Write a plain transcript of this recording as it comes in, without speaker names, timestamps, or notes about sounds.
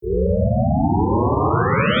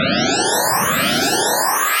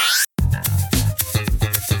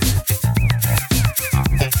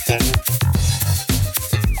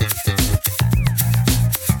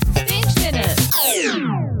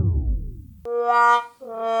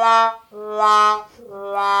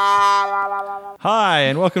Hi,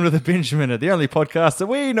 and welcome to the Binge Minute, the only podcast that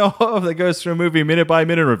we know of that goes through a movie minute by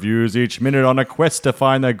minute, reviews each minute on a quest to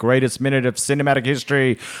find the greatest minute of cinematic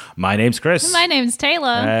history. My name's Chris. My name's Taylor.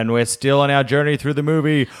 And we're still on our journey through the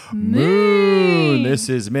movie Moon. This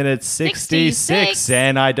is minute 66,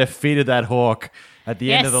 and I defeated that hawk. At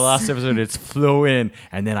the end of the last episode, it's flew in,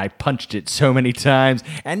 and then I punched it so many times,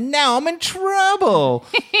 and now I'm in trouble.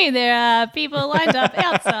 There are people lined up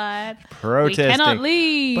outside. Protesting. We cannot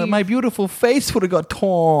leave. But my beautiful face would have got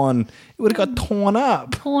torn. It would have got torn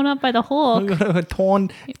up. Torn up by the hawk.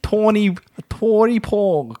 Tawny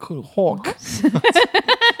hawk.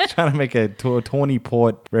 Trying to make a Tawny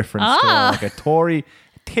Port reference to like a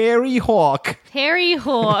Terry Hawk. Terry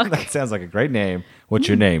Hawk. That sounds like a great name. What's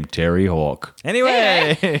your name? Terry Hawk.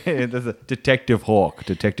 Anyway, there's a Detective Hawk.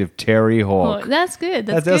 Detective Terry Hawk. Oh, that's good.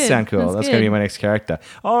 That does sound cool. That's going to be my next character.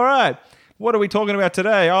 All right. What are we talking about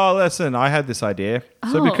today? Oh, listen, I had this idea.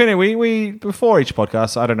 So we before each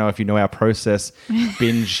podcast, I don't know if you know our process,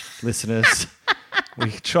 binge listeners.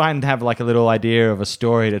 We try and have like a little idea of a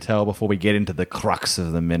story to tell before we get into the crux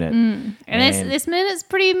of the minute. And this minute's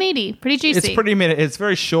pretty meaty, pretty juicy. It's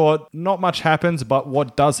very short. Not much happens, but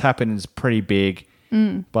what does happen is pretty big.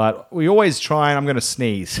 But we always try, and I'm going to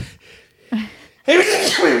sneeze. We're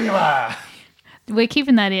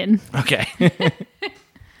keeping that in. Okay.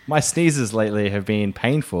 My sneezes lately have been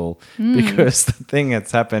painful because the thing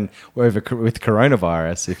that's happened with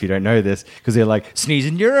coronavirus, if you don't know this, because they're like, sneeze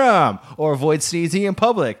in your arm or avoid sneezing in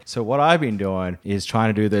public. So what I've been doing is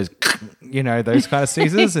trying to do those, those kind of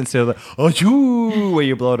sneezes instead of the, where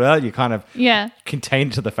you blow it out, you kind of contain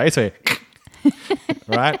it to the face,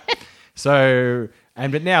 right? So...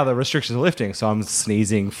 But now the restrictions are lifting, so I'm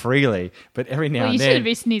sneezing freely. But every now and then... you shouldn't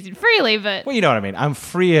be sneezing freely, but... Well, you know what I mean. I'm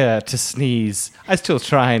freer to sneeze. I still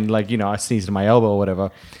try and, I sneeze to my elbow or whatever.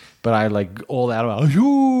 But I, all out of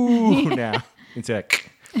now. Instead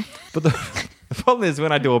of... But the problem is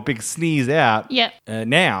when I do a big sneeze out,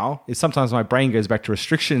 now, is sometimes my brain goes back to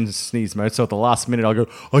restriction sneeze mode. So at the last minute, I'll go,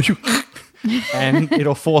 and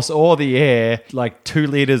it'll force all the air, 2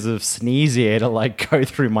 liters of sneeze air to go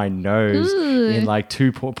through my nose in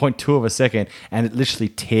 2.2 of a second, and it literally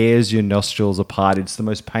tears your nostrils apart. It's the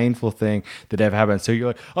most painful thing that ever happened. So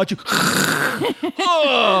you're like,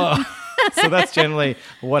 oh. So that's generally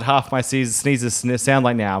what half my sneezes sound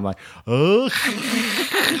like now. I'm like, oh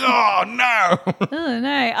no. Oh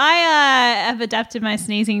no. I have adapted my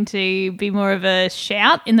sneezing to be more of a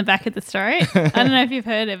shout in the back of the throat. I don't know if you've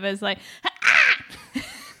heard it, but it's like,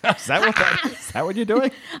 Is that what you're doing?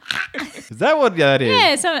 Is that what that is?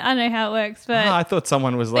 Yeah, so I don't know how it works, but I thought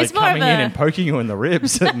someone was coming in and poking you in the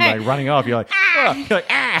ribs and running off. You're like,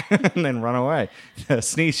 and then run away. A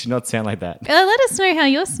sneeze should not sound like that. Let us know how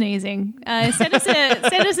you're sneezing. Send us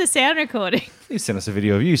a sound recording. Please send us a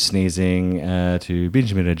video of you sneezing to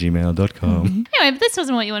benjamin@gmail.com. Anyway, but this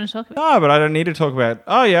wasn't what you want to talk about. No, but I don't need to talk about.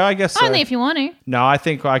 Oh yeah, I guess only if you want to. No, I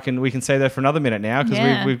think we can say that for another minute now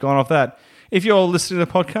because we've gone off that. If you're listening to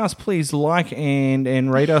the podcast, please like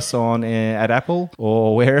and rate us on at Apple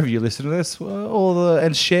or wherever you listen to this,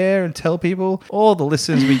 and share and tell people. All the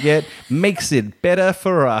listens we get makes it better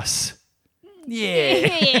for us.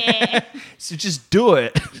 Yeah. So just do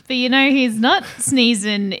it. But he's not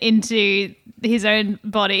sneezing into his own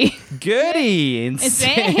body. Gertie in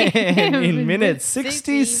minute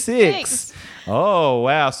 66. Oh,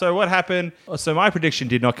 wow. So what happened? So my prediction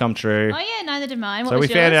did not come true. Oh, yeah, neither did mine. So we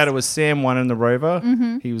found out it was Sam 1 in the rover.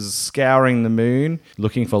 Mm-hmm. He was scouring the moon,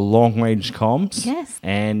 looking for long-range comms. Yes.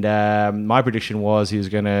 And my prediction was he was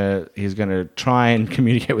gonna try and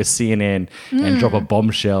communicate with CNN and drop a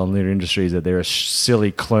bombshell in Lunar Industries that they're a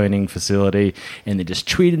silly cloning facility and they're just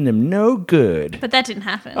treating them no good. But that didn't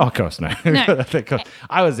happen. Oh, of course, no.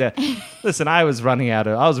 I was listen, I was running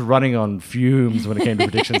on fumes when it came to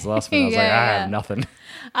predictions last minute. I was I have nothing.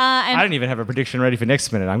 I don't even have a prediction ready for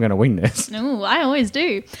next minute. I'm going to wing this. No, I always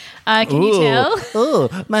do. Can you tell?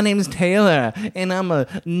 Oh, my name's Taylor, and I'm a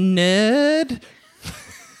nerd.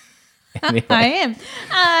 Anyway, I am.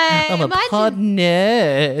 I'm a pod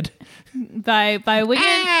nerd. By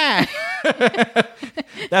winging.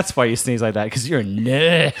 That's why you sneeze like that, because you're a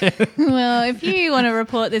nerd. Well, if you want to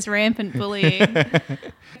report this rampant bullying,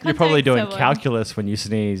 you're probably doing calculus when you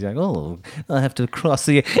sneeze. You're like, I'll have to cross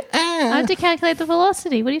the... I have to calculate the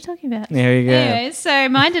velocity. What are you talking about? There you go. Anyway, so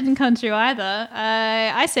mine didn't come true either.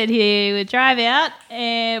 I said he would drive out,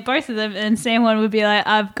 both of them, and Sam one would be like,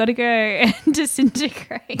 I've got to go and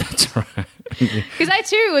disintegrate. That's right. Because I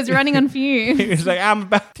too was running on fumes. He's like,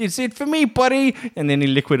 it's it for me, buddy. And then he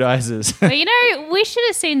liquidizes. But we should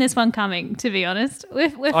have seen this one coming, to be honest.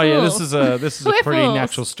 We're Oh yeah, fools. this is a We're pretty fools.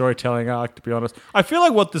 natural storytelling arc, to be honest. I feel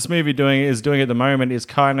like what this movie is doing at the moment is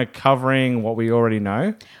kind of covering what we already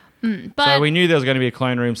know. But So we knew there was going to be a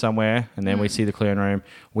clone room somewhere, and then we see the clone room.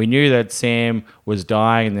 We knew that Sam was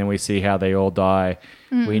dying, and then we see how they all die.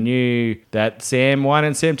 We knew that Sam 1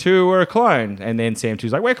 and Sam 2 were a clone, and then Sam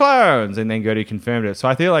 2's like, we're clones, and then Gertie confirmed it. So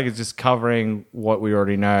I feel like it's just covering what we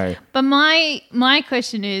already know. But my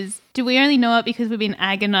question is, do we only know it because we've been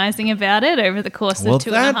agonizing about it over the course of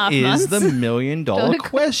 2.5 that months? is the $1 million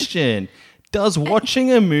question. Does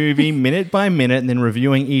watching a movie minute by minute and then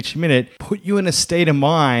reviewing each minute put you in a state of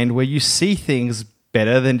mind where you see things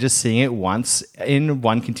better than just seeing it once in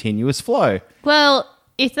one continuous flow? Well,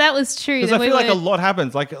 if that was true, Because then I feel like a lot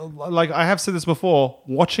happens. Like I have said this before,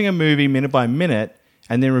 watching a movie minute by minute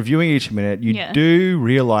and then reviewing each minute, you Yeah. do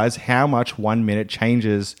realize how much 1 minute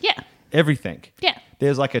changes Yeah. everything. Yeah.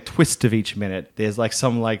 There's like a twist of each minute. There's like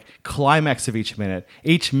some like climax of each minute.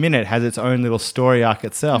 Each minute has its own little story arc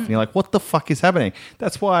itself. And you're like, what the fuck is happening?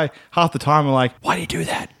 That's why half the time I'm like, why do you do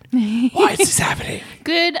that? Why is this happening?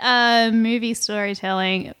 Good movie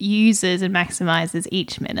storytelling uses and maximizes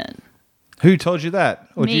each minute. Who told you that?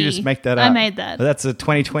 Or did you Me. just make that I up? made that. But that's a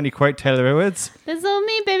 2020 quote, Taylor Edwards. That's all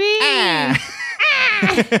me, baby.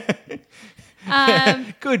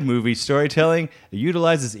 Good movie storytelling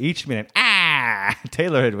utilizes each minute.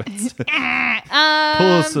 Taylor Edwards.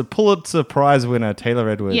 Pulitzer Prize winner, Taylor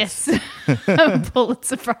Edwards. Yes.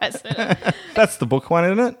 Pulitzer Prize winner. That's the book one,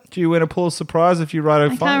 isn't it? Do you win a Pulitzer Prize if you write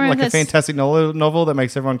remember like a that's- fantastic novel that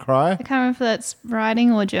makes everyone cry? I can't remember if that's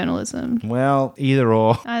writing or journalism. Well, either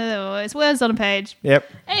or. Either or. It's words on a page. Yep.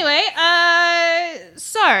 Anyway,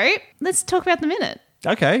 so let's talk about the minute.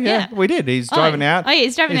 Okay, yeah, Yeah. we did. He's driving out. Oh, yeah,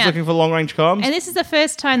 he's driving He's out. looking for long-range comms. And this is the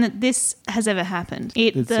first time that this has ever happened.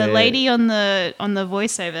 It's The a- lady on the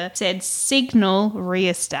voiceover said signal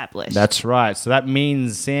reestablished. That's right. So that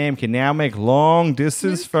means Sam can now make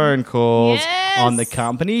long-distance phone calls Yes. on the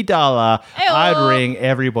company dollar. Hey-oh. I'd ring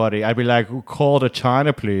everybody. I'd be like, call to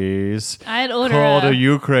China, please. I'd order Call to a-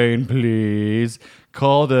 Ukraine, please.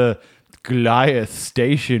 Call the Goliath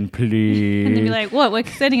station, please. and they'd be like, what? We're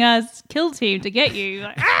sending our kill team to get you.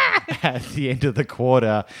 Like, At the end of the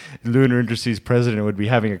quarter, Lunar Industries president would be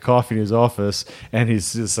having a coffee in his office, and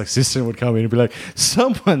his assistant would come in and be like,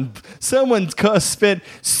 "Someone's spent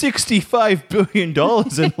 $65 billion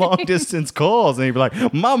in long distance calls," and he'd be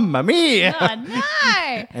like, "Mamma mia!" oh,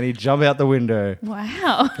 no. And he'd jump out the window.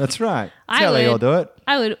 Wow. That's right. That's I how they all would. do it.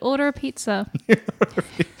 I would order a pizza.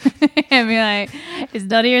 And be like, it's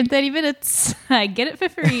not here in 30 minutes. I get it for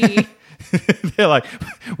free. They're like,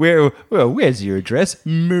 "Where's your address?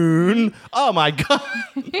 Moon. Oh my god."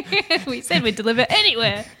 We said we'd deliver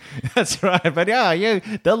anywhere. That's right, but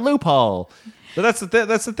the loophole. But that's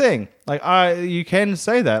the thing. Like, you can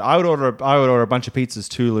say that. I would order a bunch of pizzas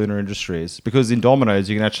to Lunar Industries because in Domino's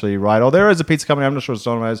you can actually write. Oh, there is a pizza company. I'm not sure it's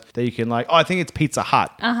Domino's that you can like. Oh, I think it's Pizza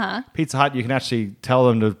Hut. Pizza Hut. You can actually tell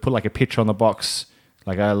them to put like a picture on the box.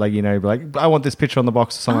 Like I want this picture on the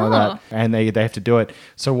box or something like that, and they have to do it.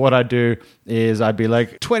 So what I do is I'd be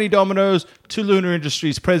like 20 Domino's to Lunar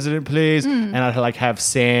Industries president, please, and I'd like have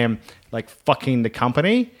Sam like fucking the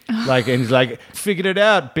company, like, and he's like, figured it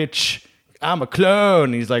out, bitch. I'm a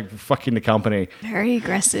clone. He's like fucking the company. Very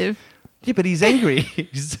aggressive. Yeah, but he's angry.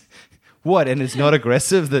 What? And it's not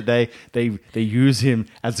aggressive that they use him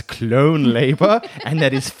as clone labor and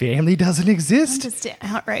that his family doesn't exist? Just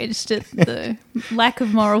outraged at the lack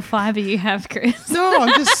of moral fiber you have, Chris. No, I'm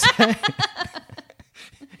just saying.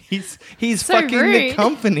 He's So fucking rude. the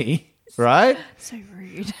company, right? So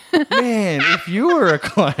rude. Man, if you were a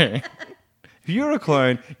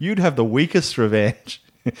clone, you'd have the weakest revenge.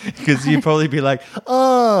 Because you'd probably be like,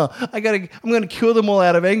 "Oh, I'm gonna kill them all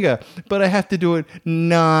out of anger, but I have to do it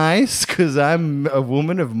nice because I'm a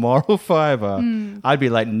woman of moral fiber." I'd be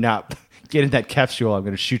like, "Nah, get in that capsule. I'm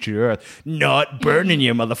gonna shoot you to earth, not burning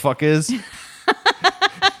you, motherfuckers."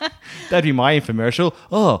 That'd be my infomercial.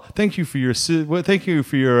 Oh, thank you for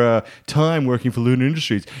your time working for Lunar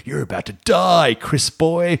Industries. You're about to die, Chris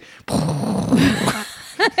boy.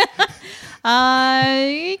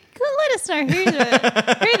 Let us know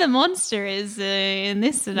who the monster is in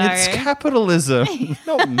this scenario. It's capitalism,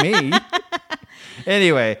 not me.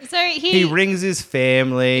 Anyway, So he rings his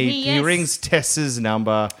family. He Yes. rings Tess's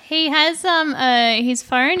number. He has his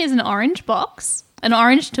phone is an orange box. an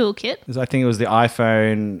orange toolkit. I think it was the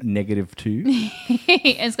iPhone -2.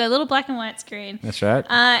 It's got a little black and white screen. That's right.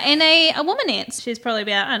 And a woman ants. She's probably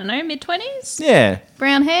about, I don't know, mid-20s. Yeah.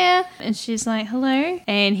 Brown hair. And she's like, hello.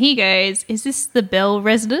 And he goes, is this the Bell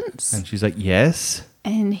residence? And she's like, yes.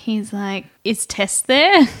 And he's like, is Tess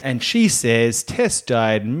there? And she says, Tess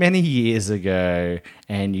died many years ago,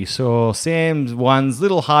 and you saw Sam's one's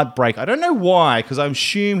little heartbreak. I don't know why, because I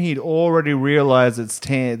assume he'd already realized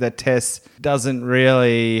that Tess doesn't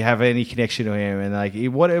really have any connection to him, and like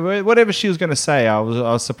whatever she was going to say, I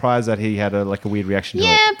was surprised that he had a weird reaction to it.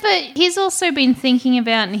 Yeah, but he's also been thinking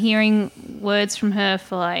about and hearing words from her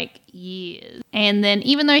for like years. And then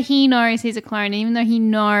even though he knows he's a clone, even though he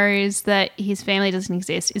knows that his family doesn't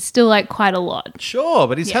exist, it's still like quite a lot. Sure,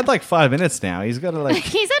 but he's had like 5 minutes now. He's got to like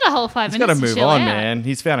he's had a whole 5 he's minutes. got to move chill on, out. man.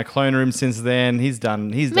 He's found a clone room since then. He's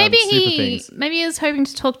done super things. Maybe he was hoping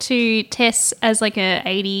to talk to Tess as like a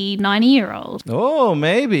 80, 90-year-old. Oh,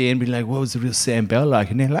 maybe. And be like, what was the real Sam Bell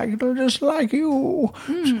like? And they're like, just like you,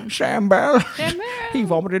 Sam Bell. Sam Bell. He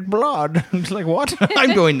vomited blood. It's like, what?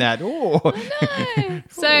 I'm doing that. Oh. No.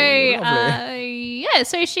 So,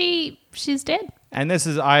 so she's dead. And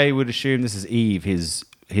I would assume this is Eve, his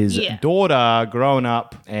Yeah. daughter growing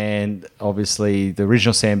up, and obviously the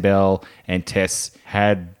original Sam Bell and Tess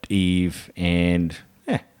had Eve, and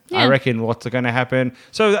I reckon what's going to happen.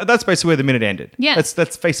 So that's basically where the minute ended. Yeah.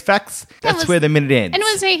 Let's face facts. That's where the minute ends. And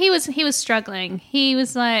he was struggling. He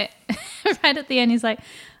was like, right at the end, he's like,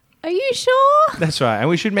 are you sure? That's right. And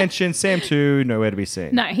we should mention Sam 2, nowhere to be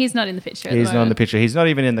seen. No, he's not in the picture. He's not in the picture. He's not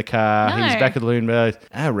even in the car. No. He's back at the Loonberg.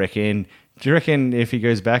 I reckon. Do you reckon if he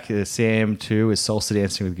goes back, Sam 2 is salsa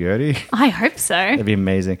dancing with Gertie? I hope so. That'd be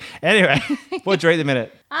amazing. Anyway, what'd you rate the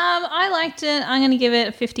minute? I liked it. I'm going to give it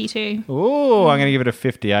a 52. Oh, I'm going to give it a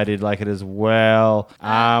 50. I did like it as well.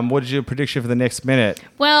 What is your prediction for the next minute?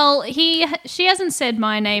 Well, she hasn't said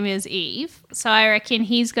my name is Eve, so I reckon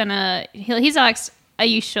he's asked, are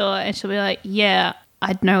you sure? And she'll be like, yeah,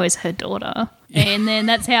 I'd know as her daughter. And then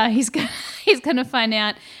that's how he's gonna find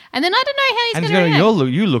out. And then I don't know how he's going to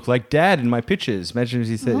react. You look like Dad in my pictures. Imagine if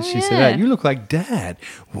she said that. You look like Dad.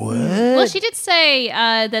 What? Well, she did say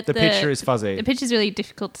that the picture is fuzzy. The picture's really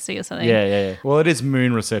difficult to see or something. Yeah. Well, it is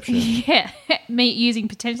moon reception. Yeah, me using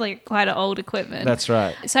potentially quite old equipment. That's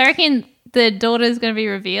right. So I reckon the daughter's going to be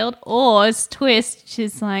revealed, or it's twist.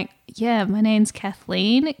 She's like, yeah, my name's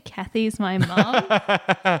Kathleen. Kathy's my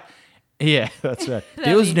mum. Yeah, that's right.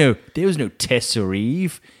 There was no Tess or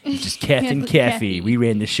Eve. It was just Kath and Kathy. We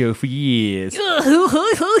ran the show for years. And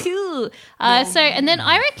then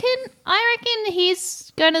I reckon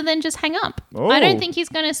he's going to then just hang up. Oh. I don't think he's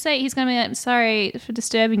going to be like, I'm sorry for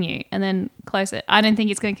disturbing you, and then close it. I don't think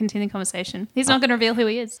he's going to continue the conversation. He's not going to reveal who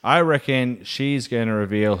he is. I reckon she's going to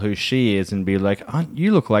reveal who she is and be like,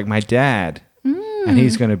 you look like my dad. And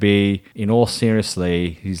he's going to be, in all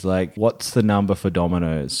seriously, he's like, what's the number for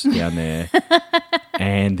Domino's down there?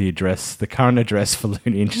 And the current address for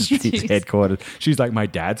Looney Industries headquarters. She's like, my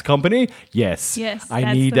dad's company? Yes.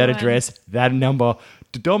 I need that address, that number.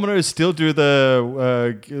 Do Domino's still do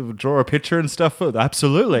the draw a picture and stuff?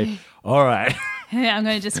 Absolutely. All right. I'm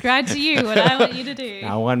going to describe to you what I want you to do.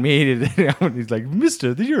 I want me to. He's like,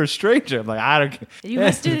 Mister, you're a stranger. I'm like, I don't care. You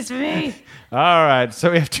must do this for me. All right.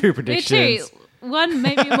 So we have two predictions. Me too. One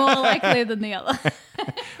may be more likely than the other.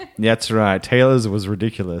 That's right. Taylor's was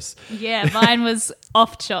ridiculous. Yeah, mine was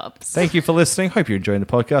off chops. Thank you for listening. Hope you're enjoying the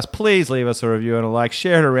podcast. Please leave us a review and a like.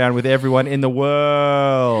 Share it around with everyone in the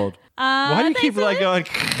world. Why do you keep going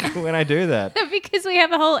when I do that? Because we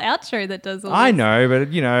have a whole outro that does all this. I know,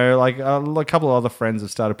 but like a couple of other friends have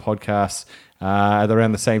started podcasts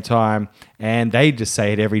around the same time, and they just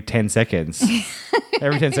say it every 10 seconds.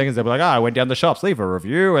 Every 10 seconds, they'll be like, I went down the shops, leave a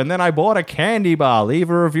review, and then I bought a candy bar, leave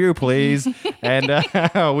a review, please. And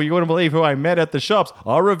well, you wouldn't believe who I met at the shops.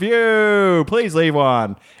 A review, please leave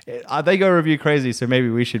one. They go review crazy, so maybe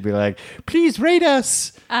we should be like, please rate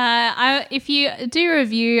us. If you do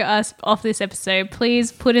review us off this episode,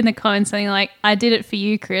 please put in the comments something like, I did it for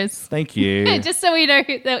you, Chris. Thank you. Just so we know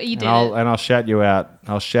that you did it. And I'll shout you out.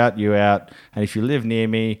 And if you live near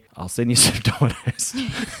me, I'll send you some Domino's.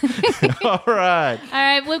 All right. All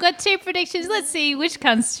right, we've got two predictions. Let's see which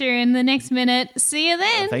comes true in the next minute. See you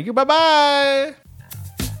then. Thank you. Bye-bye.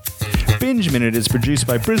 Binge Minute is produced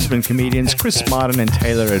by Brisbane comedians Chris Martin and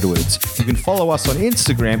Taylor Edwards. You can follow us on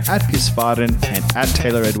Instagram at @PissFarden and at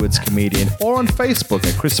Taylor Edwards Comedian, or on Facebook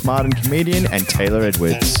at Chris Martin Comedian and Taylor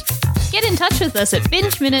Edwards. Get in touch with us at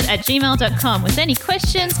bingeminute@gmail.com with any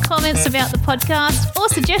questions, comments about the podcast, or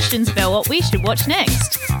suggestions about what we should watch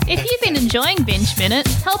next. If you've been enjoying Binge Minute,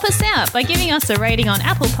 help us out by giving us a rating on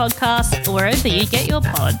Apple Podcasts or wherever you get your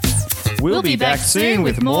pods. We'll be back soon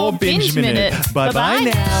with more Binge Minute. Bye-bye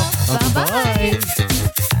now. Bye-bye. Bye-bye.